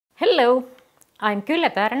Hello, I'm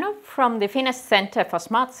Külle Tärnov from the FinEst Center for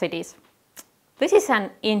Smart Cities. This is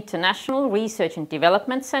an international research and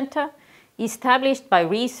development center established by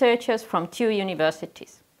researchers from two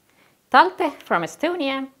universities, TalTech from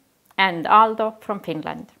Estonia and Aalto from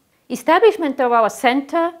Finland. Establishment of our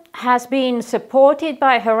center has been supported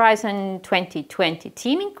by Horizon 2020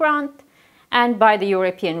 teaming grant and by the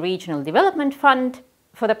European Regional Development Fund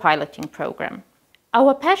for the piloting program.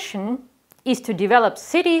 Our passion is to develop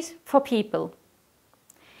cities for people,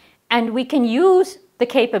 and we can use the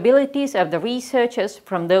capabilities of the researchers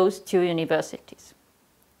from those two universities.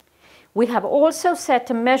 We have also set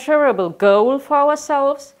a measurable goal for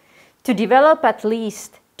ourselves to develop at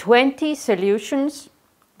least 20 solutions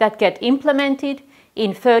that get implemented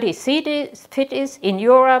in 30 cities in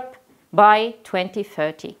Europe by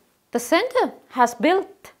 2030. The center has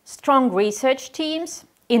built strong research teams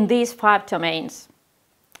in these 5 domains: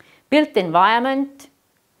 built environment,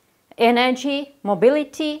 energy,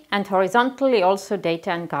 mobility, and horizontally also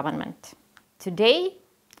data and government. Today,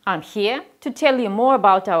 I'm here to tell you more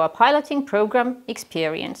about our piloting program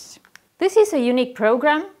experience. This is a unique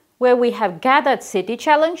program where we have gathered city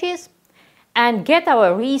challenges and get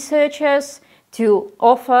our researchers to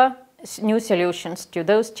offer new solutions to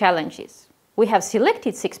those challenges. We have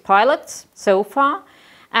selected 6 pilots so far,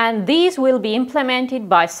 and these will be implemented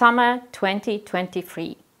by summer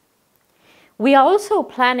 2023. We are also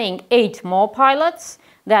planning 8 more pilots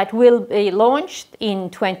that will be launched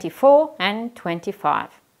in 24 and 25.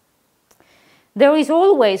 There is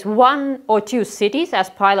always 1 or 2 cities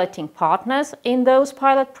as piloting partners in those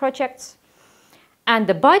pilot projects, and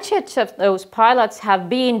the budgets of those pilots have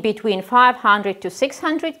been between 500 to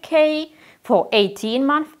 600K for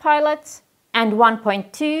 18-month pilots and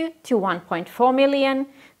 1.2 to 1.4 million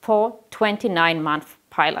for 29-month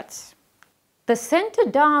pilots. The center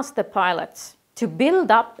does the pilots to build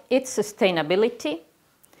up its sustainability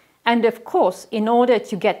and, of course, in order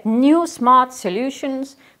to get new smart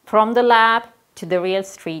solutions from the lab to the real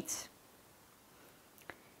streets.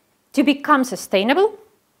 To become sustainable,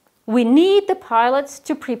 we need the pilots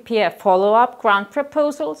to prepare follow-up grant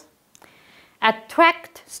proposals,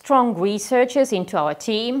 attract strong researchers into our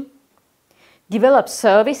team, develop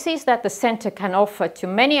services that the center can offer to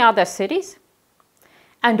many other cities,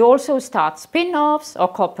 and also start spin-offs or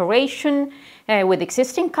cooperation with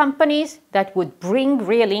existing companies that would bring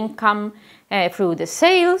real income through the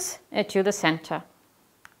sales to the center.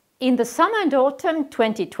 In the summer and autumn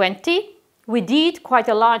 2020, we did quite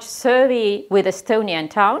a large survey with Estonian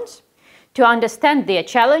towns to understand their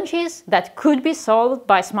challenges that could be solved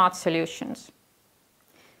by smart solutions.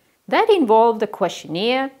 That involved a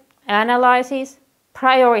questionnaire, analysis,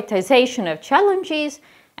 prioritization of challenges,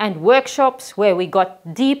 and workshops where we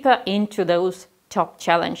got deeper into those top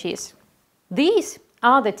challenges. These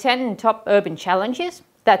are the 10 top urban challenges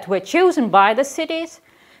that were chosen by the cities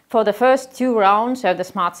for the first 2 rounds of the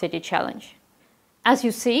Smart City Challenge. As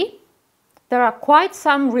you see, there are quite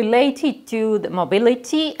some related to the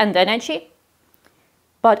mobility and energy,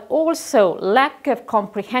 but also lack of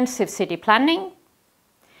comprehensive city planning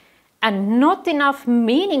and not enough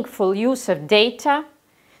meaningful use of data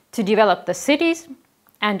to develop the cities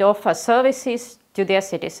and offer services to their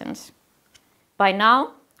citizens. By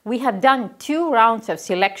now, we have done 2 rounds of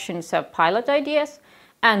selections of pilot ideas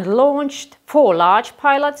and launched 4 large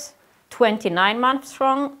pilots, 29 months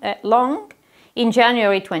long, in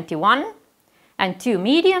January 21, and 2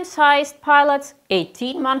 medium-sized pilots,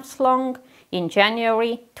 18 months long, in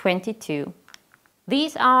January 22.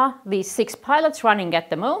 These are the 6 pilots running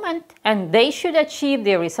at the moment, and they should achieve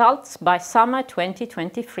their results by summer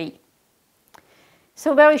 2023.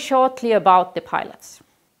 So very shortly about the pilots.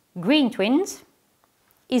 Green Twins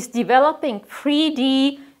is developing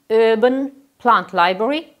 3D urban plant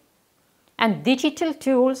library and digital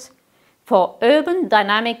tools for urban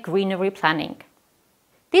dynamic greenery planning.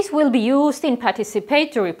 This will be used in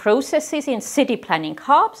participatory processes in city planning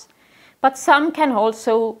hubs, but some can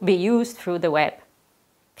also be used through the web.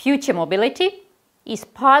 Future Mobility is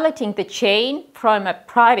piloting the chain from a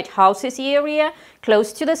private houses area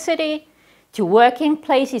close to the city to working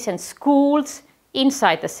places and schools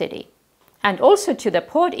inside the city, and also to the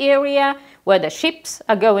port area where the ships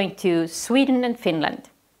are going to Sweden and Finland.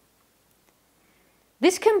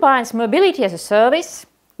 This combines mobility as a service,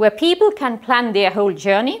 where people can plan their whole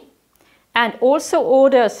journey and also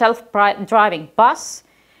order a self-driving bus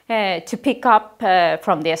to pick up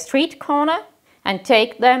from their street corner and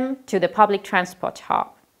take them to the public transport hub.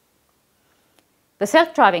 The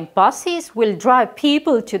self-driving buses will drive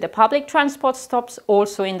people to the public transport stops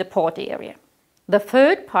also in the port area. The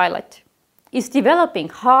third pilot is developing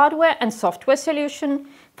hardware and software solution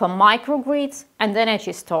for microgrids and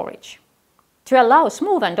energy storage to allow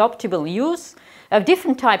smooth and optimal use of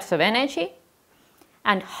different types of energy,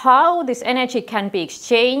 and how this energy can be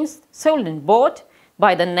exchanged, sold and bought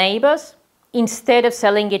by the neighbors instead of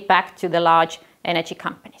selling it back to the large energy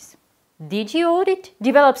companies. DigiAudit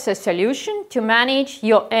develops a solution to manage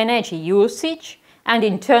your energy usage and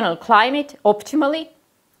internal climate optimally,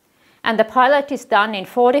 and the pilot is done in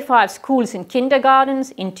 45 schools and kindergartens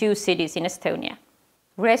in 2 cities in Estonia.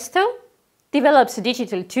 Resto develops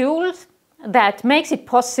digital tools that makes it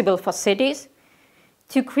possible for cities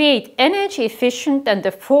to create energy efficient and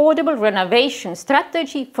affordable renovation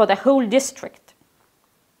strategy for the whole district.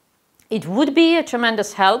 It would be a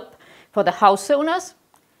tremendous help for the house owners,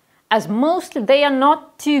 as mostly they are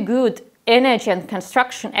not too good energy and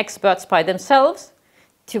construction experts by themselves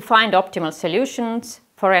to find optimal solutions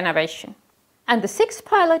for renovation. And the 6th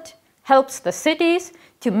pilot helps the cities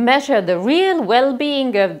to measure the real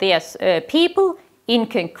well-being of their people in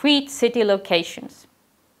concrete city locations.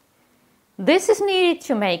 This is needed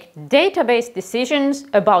to make data-based decisions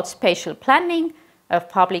about spatial planning of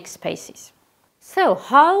public spaces. So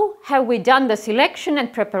how have we done the selection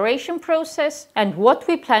and preparation process, and what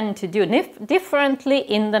we plan to do differently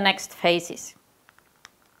in the next phases?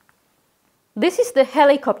 This is the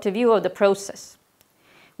helicopter view of the process.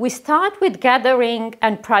 We start with gathering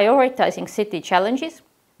and prioritizing city challenges.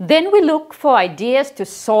 Then we look for ideas to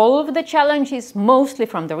solve the challenges, mostly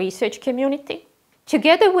from the research community.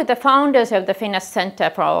 Together with the founders of the FinEst Center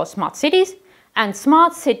for Smart Cities and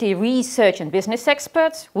smart city research and business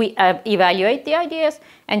experts, we evaluate the ideas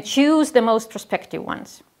and choose the most prospective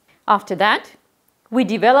ones. After that, we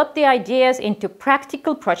develop the ideas into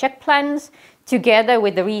practical project plans together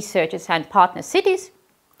with the researchers and partner cities,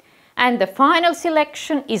 and the final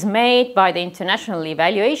selection is made by the International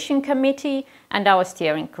Evaluation Committee and our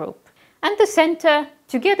steering group. And the center,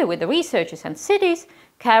 together with the researchers and cities,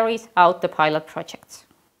 carries out the pilot projects.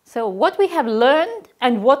 So what we have learned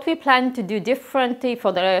and what we plan to do differently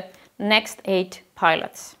for the next 8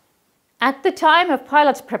 pilots. At the time of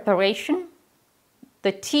pilots preparation,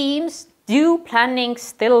 the teams do planning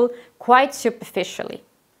still quite superficially,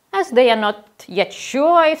 as they are not yet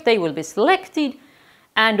sure if they will be selected,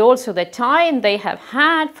 and also the time they have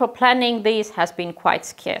had for planning these has been quite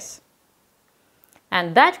scarce.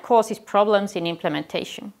 And that causes problems in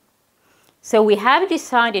implementation. So we have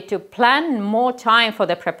decided to plan more time for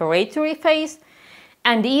the preparatory phase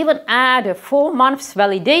and even add a 4 months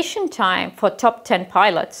validation time for top 10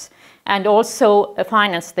 pilots, and also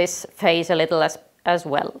finance this phase a little as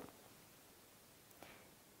well.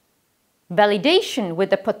 Validation with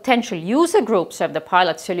the potential user groups of the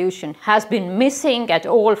pilot solution has been missing at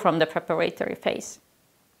all from the preparatory phase.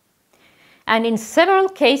 And in several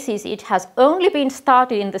cases, it has only been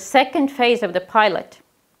started in the 2nd phase of the pilot.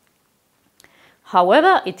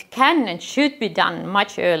 However, it can and should be done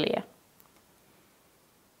much earlier.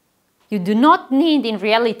 You do not need in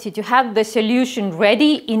reality to have the solution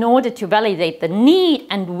ready in order to validate the need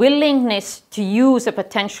and willingness to use a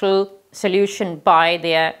potential solution by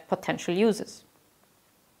their potential users.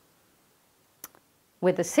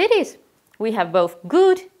 With the cities, we have both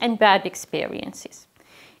good and bad experiences.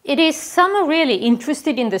 It is some are really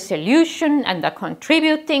interested in the solution and are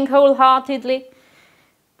contributing wholeheartedly,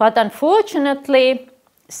 but unfortunately,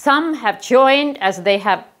 some have joined as they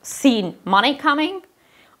have seen money coming,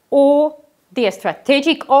 or their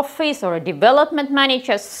strategic office or a development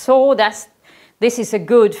manager saw that this is a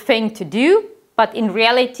good thing to do, but in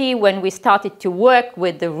reality, when we started to work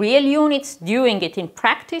with the real units doing it in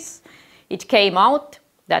practice, it came out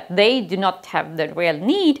that they do not have the real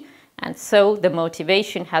need, and so the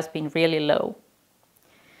motivation has been really low.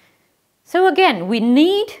 So again, we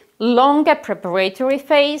need longer preparatory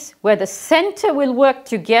phase where the center will work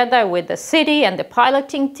together with the city and the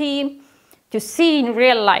piloting team to see in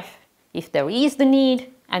real life if there is the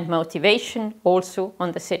need and motivation also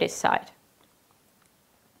on the city side.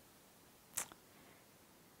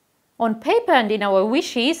 On paper and in our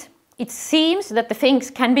wishes, it seems that the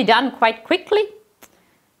things can be done quite quickly,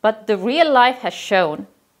 but the real life has shown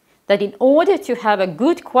that in order to have a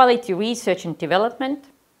good quality research and development,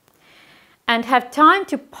 and have time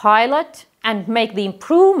to pilot and make the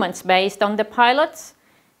improvements based on the pilots,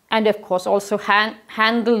 and of course also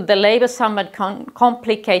handle the labor-some and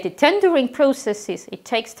complicated tendering processes, it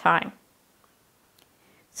takes time.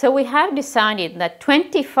 So we have decided that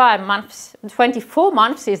 24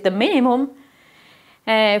 months is the minimum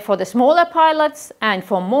for the smaller pilots, and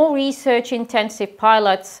for more research-intensive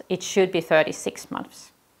pilots, it should be 36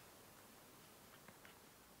 months.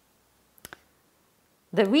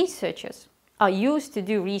 The researchers are used to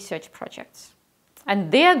do research projects.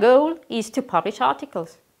 and their goal is to publish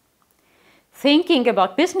articles. Thinking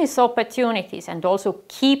about business opportunities and also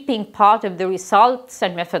keeping part of the results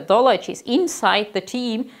and methodologies inside the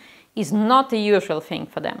team is not a usual thing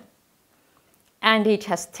for them. And it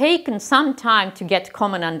has taken some time to get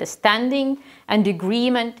common understanding and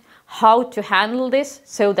agreement how to handle this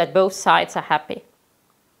so that both sides are happy.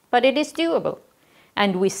 But it is doable.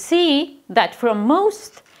 And we see that from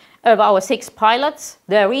most of our 6 pilots,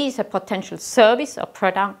 there is a potential service or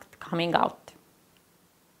product coming out.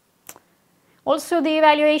 Also, the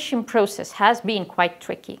evaluation process has been quite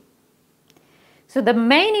tricky. So the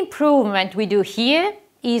main improvement we do here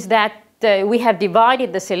is that we have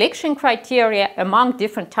divided the selection criteria among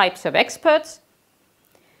different types of experts,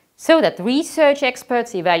 so that research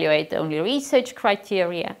experts evaluate only research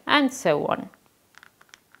criteria, and so on.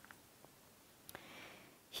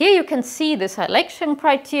 Here you can see the selection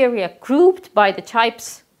criteria grouped by the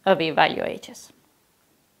types of evaluators.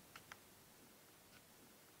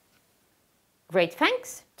 Great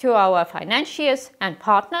thanks to our financiers and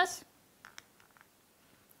partners.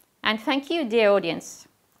 And thank you, dear audience.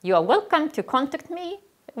 You are welcome to contact me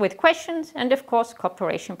with questions and, of course,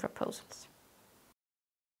 cooperation proposals.